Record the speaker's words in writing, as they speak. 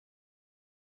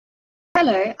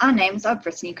Hello, our names are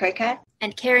Brittany Coker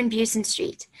and Karen Busen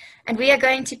Street, and we are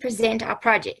going to present our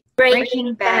project,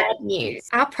 Breaking Bad News.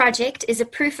 Our project is a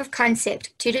proof of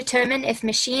concept to determine if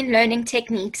machine learning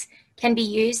techniques can be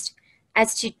used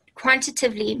as to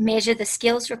quantitatively measure the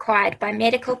skills required by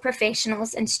medical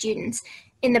professionals and students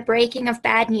in the breaking of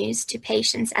bad news to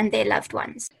patients and their loved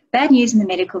ones. Bad news in the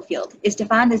medical field is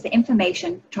defined as the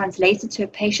information translated to a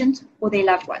patient or their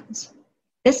loved ones.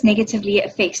 This negatively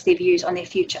affects their views on their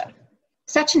future.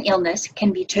 Such an illness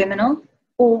can be terminal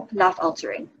or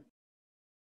life-altering.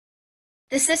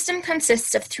 The system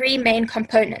consists of three main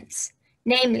components,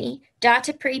 namely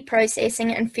data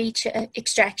pre-processing and feature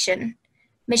extraction,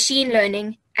 machine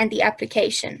learning, and the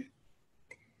application.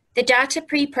 The data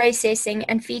pre-processing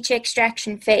and feature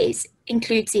extraction phase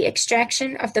includes the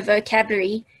extraction of the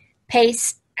vocabulary,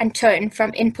 pace, and tone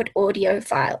from input audio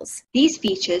files. These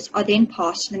features are then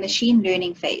passed to the machine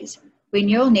learning phase, where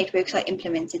neural networks are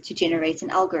implemented to generate an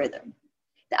algorithm.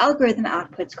 The algorithm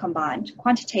outputs combined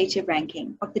quantitative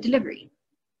ranking of the delivery.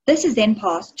 This is then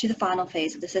passed to the final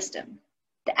phase of the system.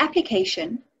 The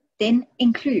application then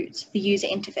includes the user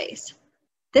interface.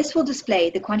 This will display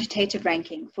the quantitative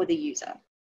ranking for the user.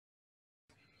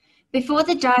 Before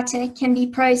the data can be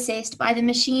processed by the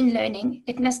machine learning,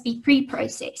 it must be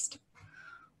pre-processed.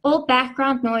 All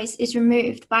background noise is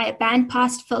removed by a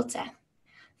bandpass filter.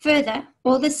 Further,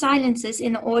 all the silences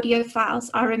in the audio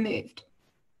files are removed.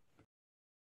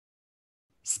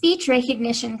 Speech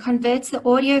recognition converts the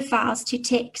audio files to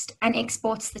text and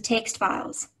exports the text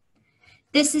files.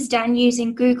 This is done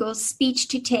using Google's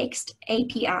speech-to-text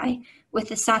API with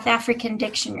the South African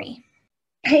dictionary.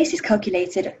 Pace is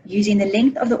calculated using the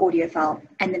length of the audio file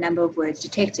and the number of words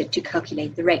detected to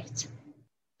calculate the rate.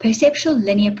 Perceptual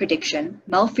linear prediction,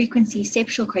 null-frequency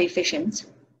septual coefficients,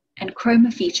 and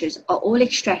chroma features are all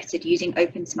extracted using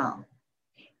OpenSmile.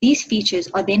 These features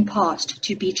are then passed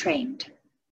to be trained.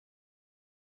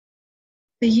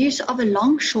 The use of a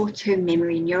long short-term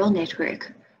memory neural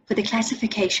network for the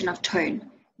classification of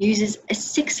tone uses a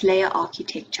 6-layer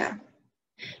architecture.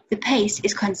 The pace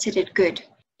is considered good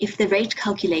if the rate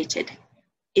calculated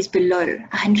is below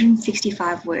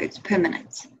 165 words per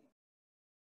minute.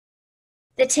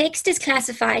 The text is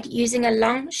classified using a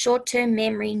long short-term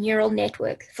memory neural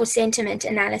network for sentiment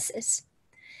analysis.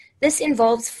 This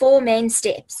involves 4 main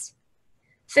steps.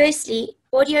 Firstly,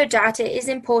 audio data is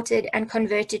imported and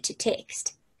converted to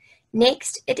text.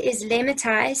 Next, it is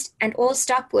lemmatized and all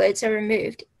stop words are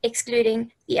removed,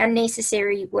 excluding the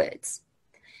unnecessary words.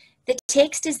 The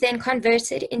text is then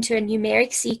converted into a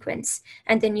numeric sequence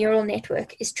and the neural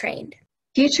network is trained.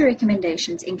 Future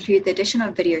recommendations include the addition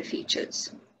of video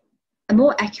features. A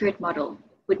more accurate model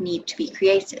would need to be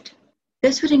created.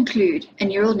 This would include a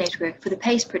neural network for the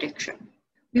pace prediction.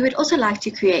 We would also like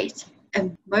to create a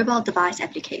mobile device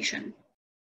application.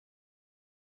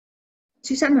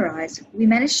 To summarize, we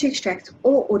managed to extract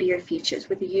all audio features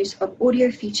with the use of audio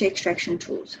feature extraction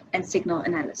tools and signal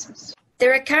analysis. The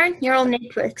recurrent neural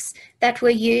networks that were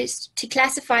used to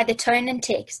classify the tone and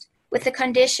text with the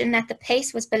condition that the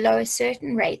pace was below a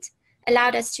certain rate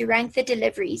allowed us to rank the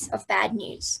deliveries of bad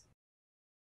news.